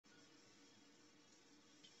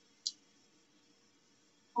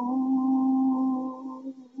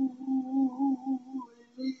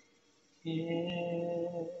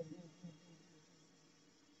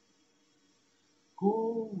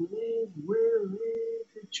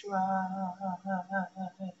try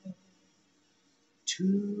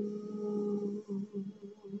to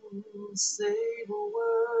save a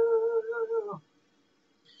world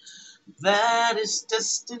that is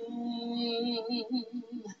destined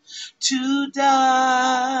to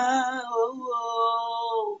die.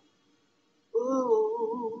 Oh,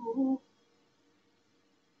 oh,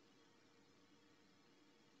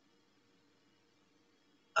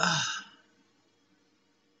 ah.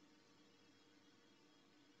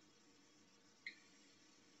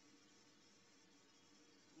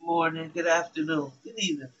 Morning, good afternoon, good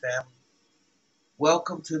evening, family.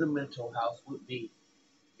 Welcome to the Mental House with me,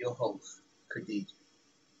 your host, Khadija.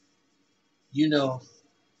 You know,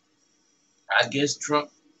 I guess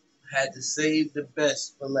Trump had to save the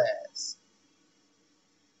best for last.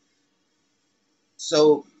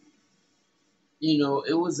 So,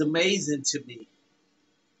 it was amazing to me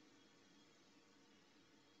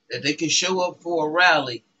that they could show up for a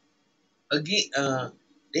rally. Again,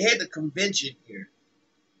 they had the convention here,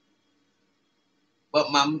 but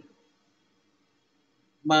my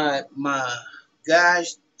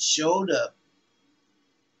guys showed up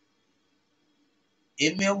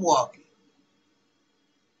in Milwaukee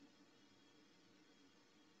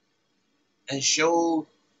and showed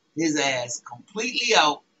his ass completely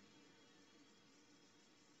out,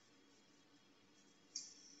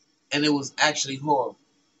 and it was actually horrible.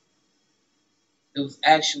 It was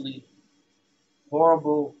actually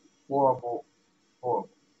horrible, horrible, horrible.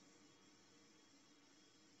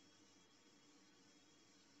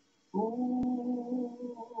 Who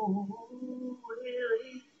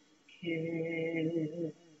really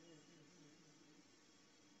cares?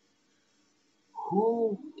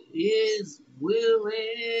 Who is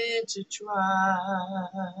willing to try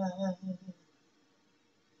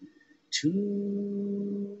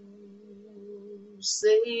to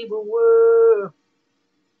save a world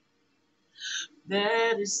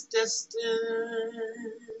that is destined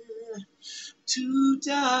to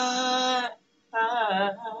die?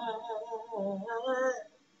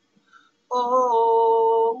 Oh,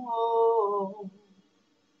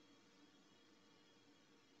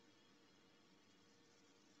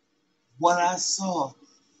 what I saw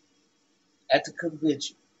at the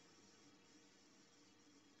convention,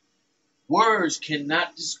 words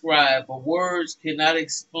cannot describe or words cannot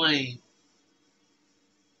explain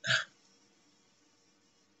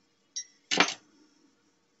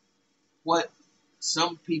what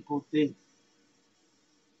some people think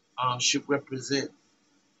should represent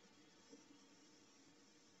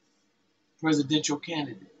presidential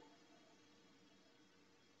candidate.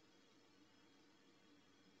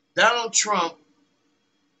 Donald Trump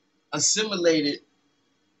assimilated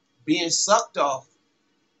being sucked off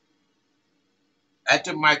at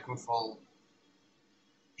the microphone.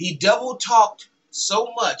 He double talked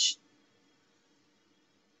so much.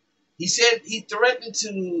 He said he threatened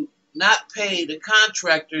to not pay the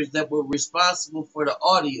contractors that were responsible for the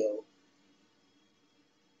audio.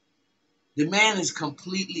 The man is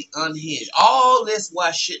completely unhinged. All this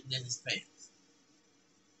while shitting in his pants.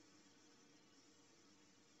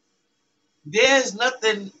 There's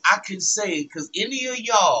nothing I can say because any of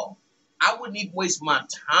y'all, I wouldn't even waste my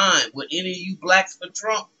time with any of you blacks for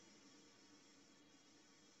Trump.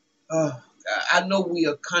 I know we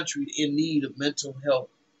are a country in need of mental health.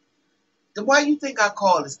 Then why you think I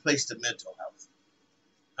call this place the mental house?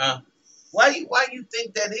 Huh? Why you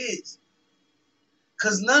think that is?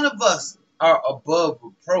 Because none of us are above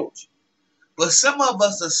reproach. But some of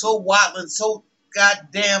us are so waddling, so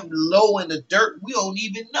goddamn low in the dirt, we don't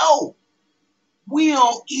even know. We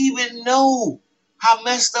don't even know how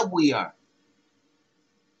messed up we are.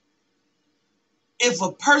 If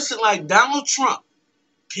a person like Donald Trump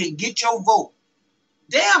can get your vote,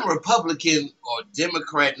 damn Republican or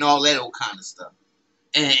Democrat and all that old kind of stuff,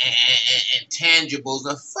 and tangibles,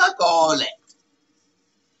 fuck all that.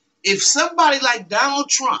 If somebody like Donald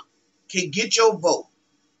Trump can get your vote,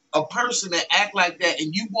 a person that act like that,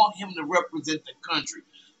 and you want him to represent the country,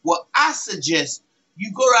 well, I suggest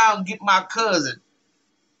you go down and get my cousin.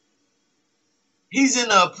 He's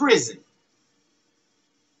in a prison.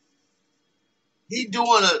 He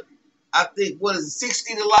doing I think, what is it,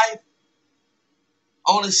 60 to life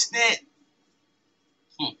on a stint.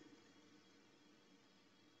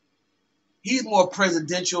 He's more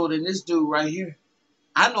presidential than this dude right here.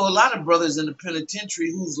 I know a lot of brothers in the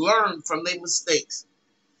penitentiary who's learned from their mistakes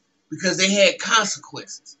because they had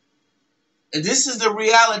consequences. And this is the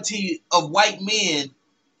reality of white men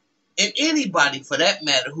and anybody for that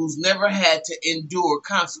matter who's never had to endure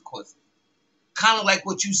consequences. Kind of like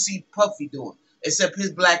what you see Puffy doing, except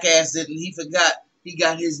his black ass didn't. He forgot he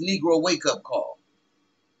got his Negro wake-up call.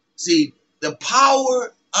 See, the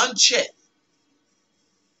power unchecked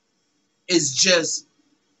is just,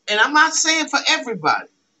 and I'm not saying for everybody.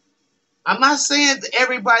 I'm not saying that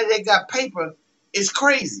everybody that got paper is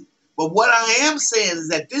crazy. But what I am saying is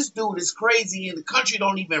that this dude is crazy and the country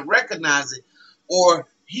don't even recognize it. Or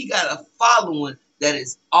he got a following that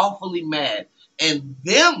is awfully mad. And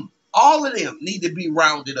them, all of them, need to be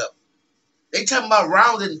rounded up. They talking about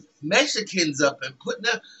rounding Mexicans up and putting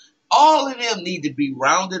them, all of them need to be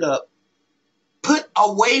rounded up, put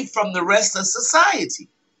away from the rest of society.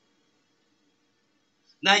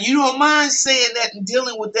 Now, you don't mind saying that and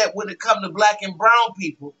dealing with that when it comes to black and brown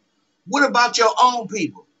people. What about your own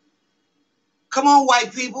people? Come on,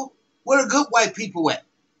 white people. Where are good white people at?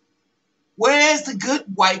 Where's the good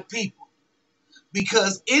white people?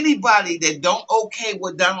 Because anybody that don't okay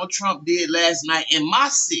what Donald Trump did last night in my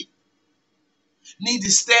city need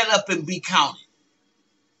to stand up and be counted.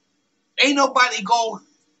 Ain't nobody gonna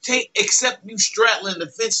take except you straddling the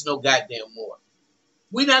fence no goddamn more.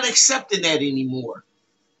 We're not accepting that anymore.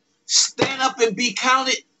 Stand up and be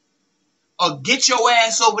counted, or get your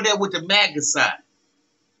ass over there with the MAGA side.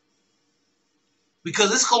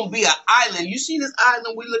 Because it's going to be an island. You see this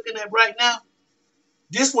island we're looking at right now?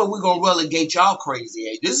 This is where we're going to relegate y'all crazy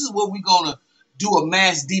ass. This is where we're going to do a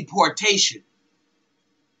mass deportation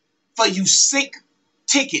for you sick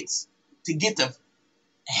tickets to get the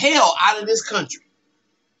hell out of this country.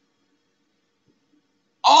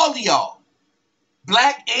 All of y'all,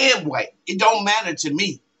 black and white, it don't matter to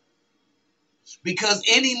me. Because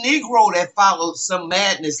any Negro that follows some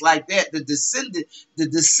madness like that, the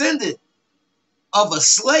descendant of a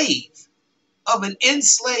slave, of an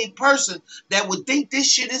enslaved person that would think this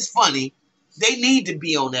shit is funny, they need to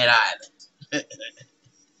be on that island.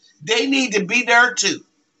 They need to be there too.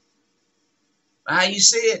 How you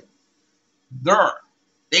say it? There.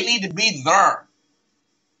 They need to be there.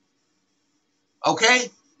 Okay?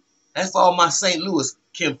 That's for all my St. Louis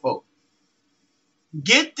kinfolk.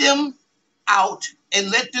 Get them out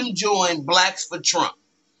and let them join Blacks for Trump.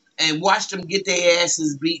 And watch them get their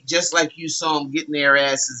asses beat just like you saw them getting their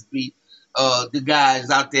asses beat, the guys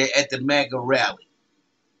out there at the MAGA rally.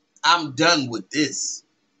 I'm done with this.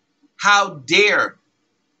 How dare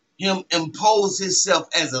him impose himself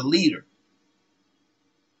as a leader?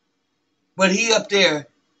 But he up there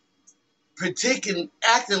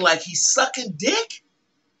acting like he's sucking dick?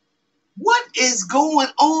 What is going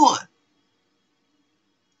on?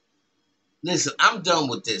 Listen, I'm done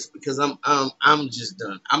with this because I'm just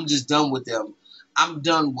done. I'm just done with them. I'm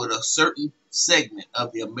done with a certain segment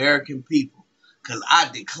of the American people because I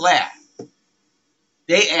declare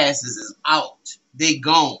they asses is out. They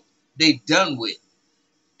gone. They done with.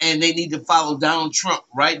 And they need to follow Donald Trump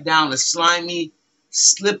right down the slimy,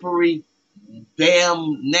 slippery,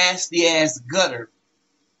 damn nasty ass gutter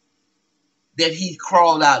that he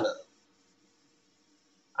crawled out of.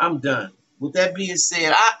 I'm done. With that being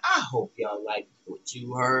said, I hope y'all like what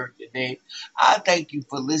you heard today. I thank you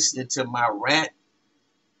for listening to my rant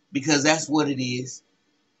because that's what it is.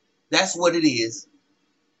 That's what it is.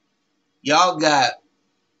 Y'all got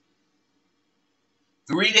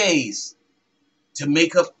 3 days to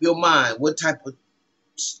make up your mind what type of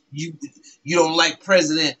you don't like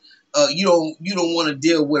president. You don't want to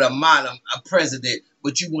deal with a president,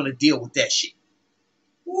 but you want to deal with that shit.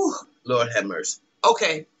 Whew, Lord have mercy.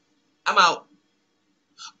 Okay, I'm out.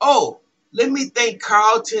 Oh, let me thank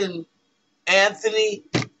Carlton Anthony.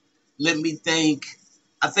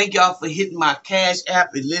 I thank y'all for hitting my Cash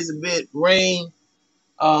App, Elizabeth Rain.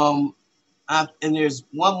 And there's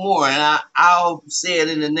one more, and I'll say it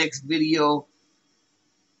in the next video.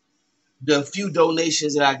 The few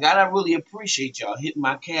donations that I got, I really appreciate y'all hitting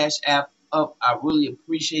my Cash App up. I really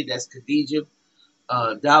appreciate that's Khadijah,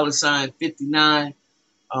 $59.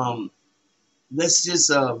 Let's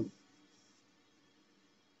just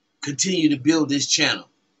continue to build this channel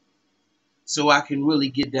so I can really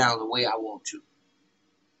get down the way I want to.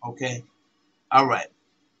 Okay? All right.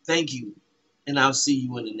 Thank you. And I'll see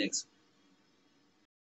you in the next one.